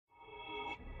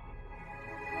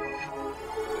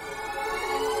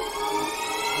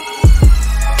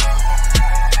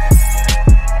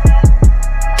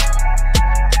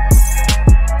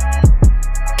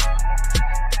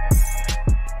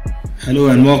Hello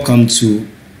and welcome to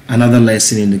another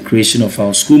lesson in the creation of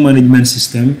our school management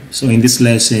system. So in this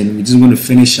lesson, we're just going to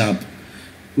finish up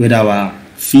with our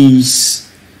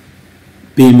fees,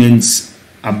 payments,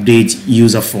 update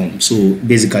user form. So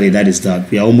basically that is that.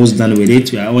 We are almost done with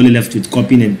it. We are only left with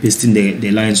copying and pasting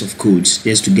the lines of codes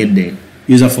just to get the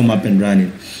user form up and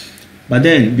running. But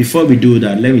then before we do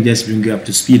that, let me just bring you up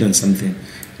to speed on something.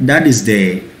 That is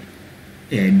the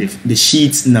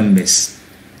sheet numbers.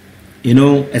 You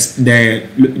know, as the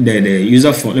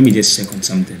user form, let me just check on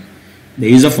something.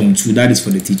 The user form 2, that is for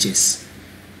the teachers.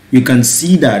 You can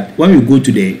see that when we go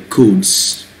to the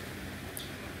codes,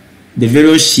 the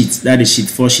various sheets, that is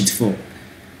sheet 4,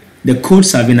 the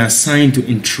codes have been assigned to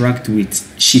interact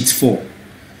with sheet 4.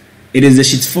 It is the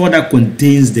sheet 4 that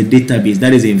contains the database,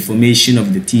 that is the information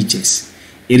of the teachers.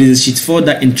 It is the sheet 4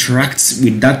 that interacts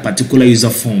with that particular user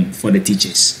form for the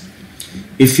teachers.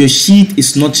 If your sheet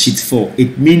is not sheet 4,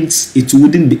 it means it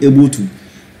wouldn't be able to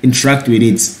interact with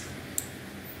it.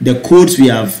 The codes we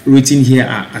have written here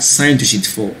are assigned to sheet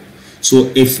 4.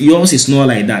 So if yours is not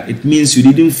like that, it means you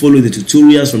didn't follow the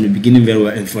tutorials from the beginning very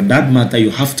well. And for that matter, you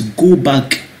have to go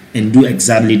back and do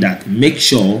exactly that. Make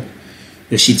sure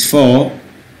the sheet 4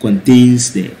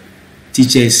 contains the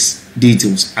teacher's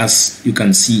details as you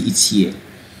can see it here.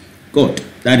 Good,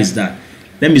 that is that.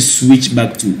 Let me switch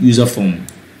back to user form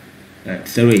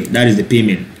 3, that is the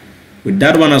payment. With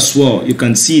that one as well, you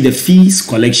can see the fees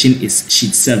collection is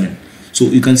sheet 7. So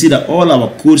you can see that all our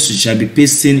codes we shall be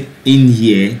pasting in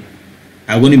here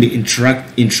are going to be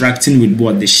interacting with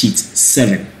what? The sheet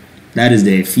 7. That is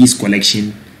the fees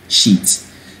collection sheet.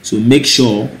 So make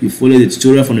sure you follow the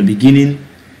tutorial from the beginning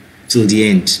till the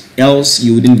end, else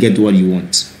you wouldn't get what you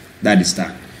want. That is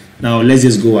that. Now let's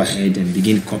just go ahead and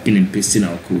begin copying and pasting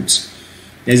our codes.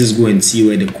 Let's just go and see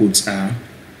where the codes are.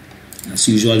 As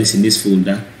usual, it's in this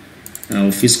folder.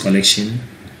 Our fees collection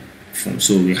form.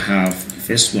 So we have the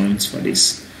first ones for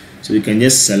this. So we can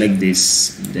just select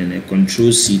this, then a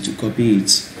Control-C to copy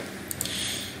it.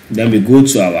 Then we go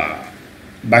to our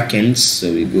backends.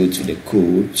 So we go to the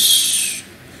codes.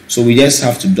 So we just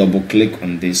have to double click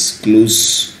on this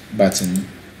close button.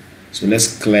 So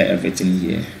let's clear everything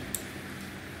here.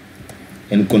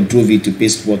 And Control-V to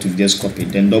paste what we've just copied.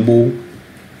 Then double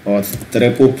or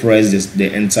triple press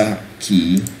the enter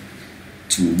key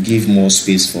to give more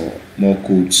space for more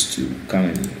codes to come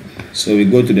in. So we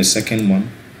go to the second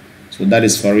one. So that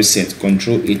is for reset.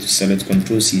 Control-A to select,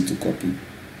 Control-C to copy.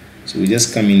 So we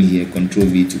just come in here,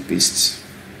 Control-V to paste.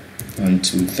 1,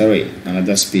 2, 3,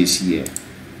 another space here.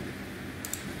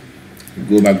 We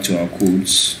go back to our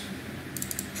codes.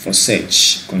 For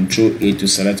search, Control-A to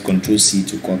select, Control-C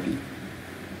to copy.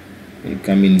 We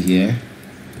come in here,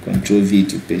 Control-V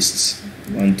to paste.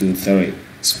 1, 2, 3,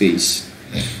 space.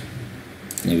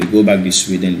 Then we go back this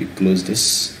way, then we close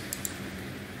this.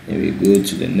 Then we go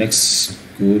to the next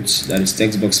codes, that is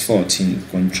text box 14.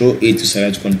 Control-A to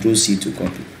select, Control-C to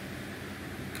copy.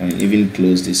 Can even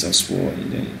close this as well,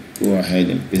 and then go ahead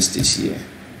and paste this here.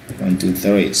 1, 2,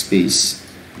 3, space.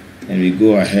 Then we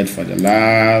go ahead for the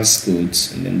last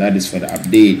codes, and then that is for the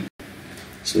update.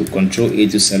 So Control-A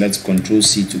to select,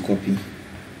 Control-C to copy.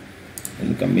 And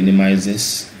we can minimize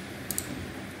this.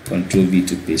 Control-V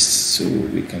to paste. So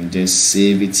we can just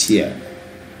save it here.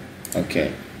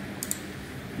 Okay.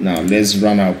 Now let's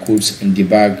run our codes and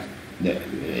debug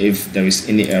if there is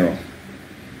any error.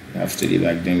 After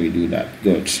debug, then we do that.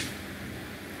 Good.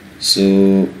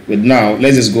 So with now,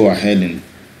 let's just go ahead and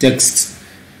text.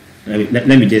 Let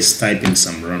me just type in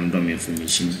some random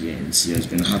information here and see what's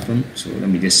going to happen. So let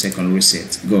me just check on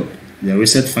reset. Good. The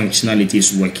reset functionality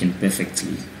is working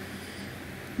perfectly.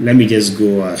 Let me just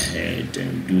go ahead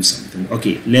and do something.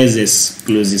 Okay, let's just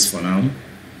close this for now.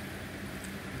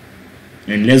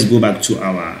 And let's go back to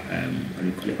our what do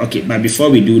you call it? Okay, but before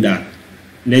we do that,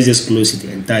 let's just close it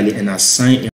entirely and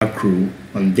assign a macro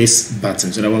on this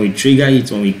button so that when we trigger it,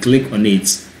 when we click on it,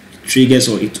 it triggers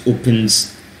or it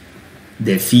opens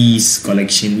the fees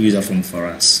collection user form for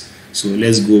us. So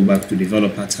let's go back to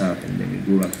developer tab and then we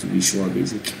go back to Visual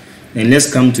Basic. Then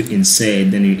let's come to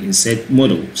insert, then we insert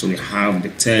model. So we have the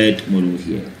third model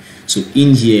here. So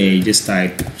in here, you just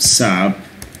type sub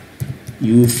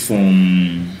u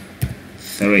form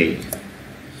 3.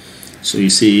 So you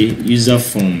say user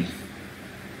form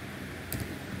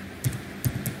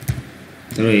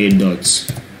 3 dot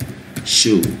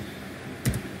show.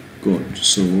 Good.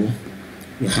 So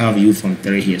we have u form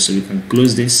 3 here. So we can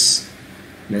close this.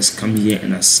 Let's come here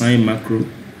and assign macro.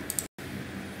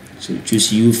 So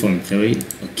choose u form 3.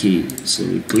 Okay, so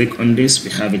we click on this,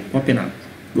 we have it popping up.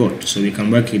 Good. So we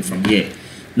can work it from here.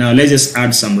 Now let's just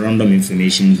add some random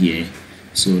information here.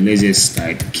 So let's just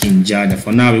type KingTech.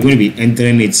 For now, we're going to be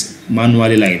entering it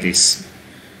manually like this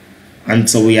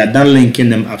until we are done linking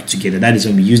them up together. That is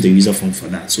when we use the user form for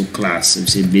that. So class, we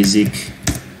say basic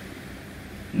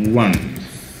 1,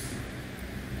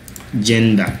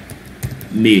 gender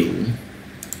male,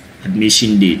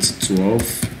 admission date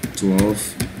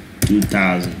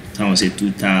 12/12/2000. I will say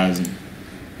 2000,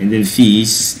 and then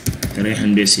fees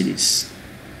 300 cedis.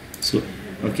 So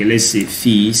okay, let's say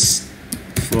fees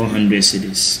 400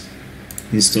 cedis,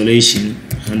 installation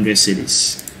 100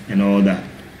 cedis, and all that.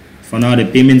 For now, the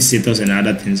payment status and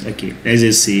other things. Okay, let's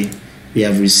just say we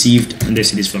have received 100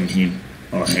 cedis from him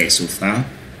or her so far,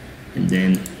 and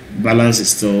then balance is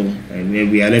still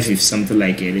we are left with something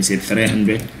like let's say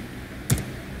 300.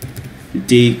 You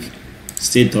take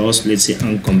status, let's say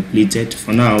uncompleted.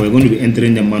 For now, we're going to be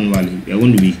entering them manually. We are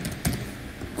going to be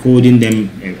coding them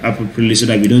appropriately so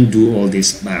that we don't do all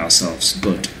this by ourselves.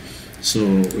 Good.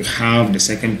 So we have the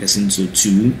second person, so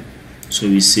 2. So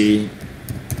we say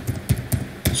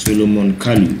Solomon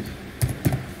Kalu,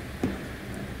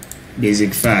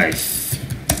 basic 5.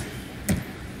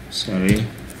 Sorry.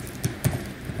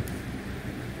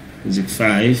 Basic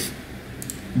 5,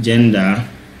 gender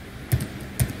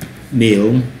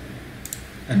male,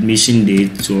 admission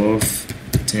date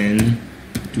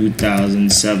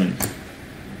 12/10/2007,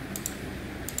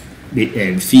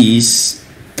 fees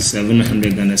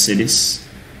 700 Ghana cedis,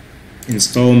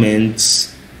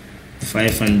 installments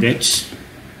 500.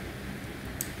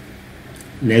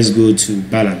 Let's go to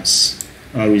balance.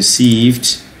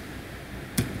 Received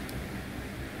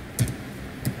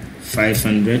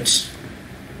 500,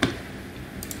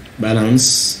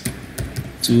 balance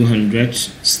 200,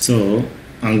 still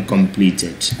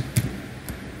uncompleted.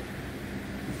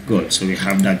 Good. So we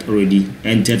have that already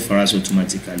entered for us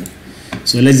automatically.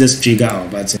 So let's just trigger our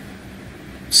button.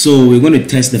 So we're going to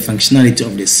test the functionality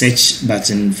of the search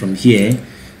button from here.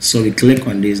 So we click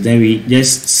on this, then we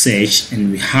just search,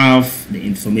 and we have the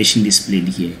information displayed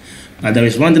here. But there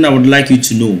is one thing I would like you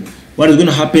to know. What is going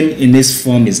to happen in this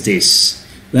form is this: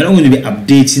 we are not going to be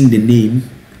updating the name,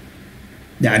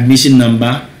 the admission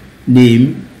number,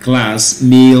 name, class,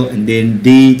 male, and then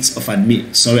dates of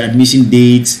admission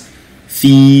dates,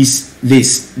 fees.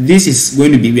 This is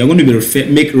going to be, we are going to be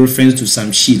make reference to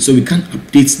some sheet, so we can't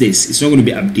update this. It's not going to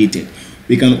be updated.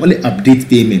 We can only update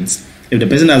payments. If the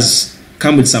person has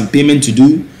come with some payment to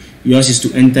do, yours is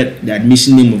to enter the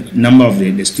admission name, number of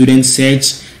the student,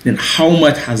 search, then how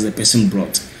much has the person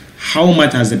brought, how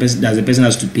much has the person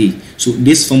has to pay. So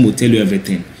this form will tell you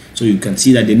everything. So you can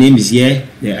see that the name is here,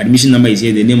 the admission number is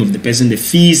here, the name of the person, the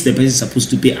fees the person is supposed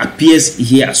to pay appears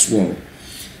here as well.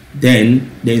 Then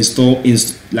the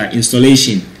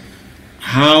installation,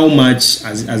 how much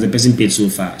has the person paid so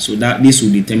far. So that this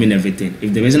will determine everything.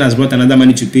 If the person has brought another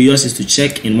money to pay, yours is to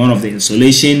check in one of the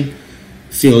installation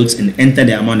fields and enter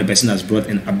the amount the person has brought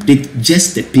and update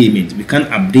just the payment. We can't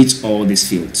update all these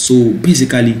fields. So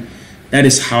basically that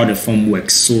is how the form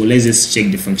works. So let's just check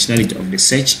the functionality of the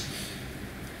search,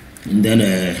 and then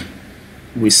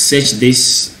we search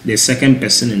this, the second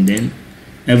person, and then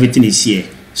everything is here.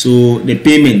 So the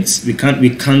payments, we can't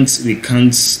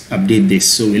update this,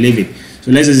 so we leave it.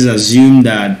 So let's just assume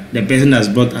that the person has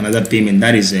brought another payment,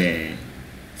 that is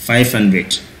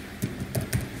 500.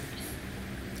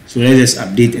 So let's just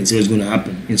update and see what's going to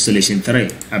happen. Installation 3,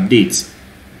 update.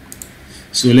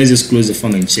 So let's just close the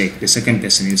form and check the second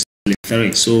person, installation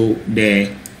 3. So the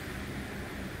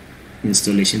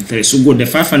installation 3, so good, the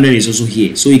 500 is also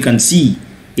here, so you can see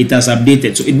it has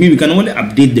updated. So it means we can only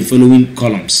update the following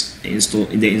columns,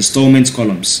 the installments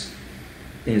columns,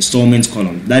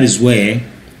 that is where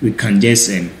we can just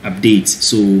update.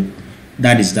 So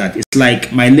that is that. It's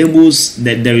like my labels,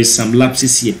 that there is some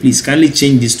lapses here. Please kindly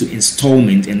change this to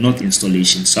installment and not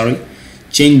installation. Sorry,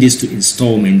 change this to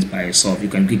installment by yourself. You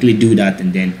can quickly do that,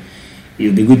 and then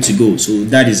you'll be good to go. So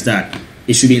that is that.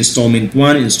 It should be installment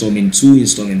 1, installment 2,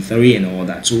 installment 3, and all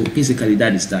that. So basically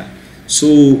that is that.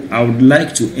 So I would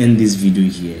like to end this video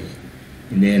here,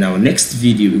 and then our next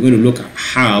video we're going to look at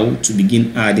how to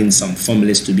begin adding some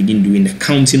formulas to begin doing the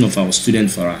counting of our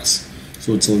student for us.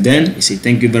 So till then, I say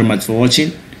thank you very much for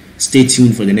watching. Stay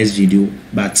tuned for the next video,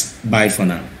 but bye for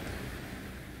now.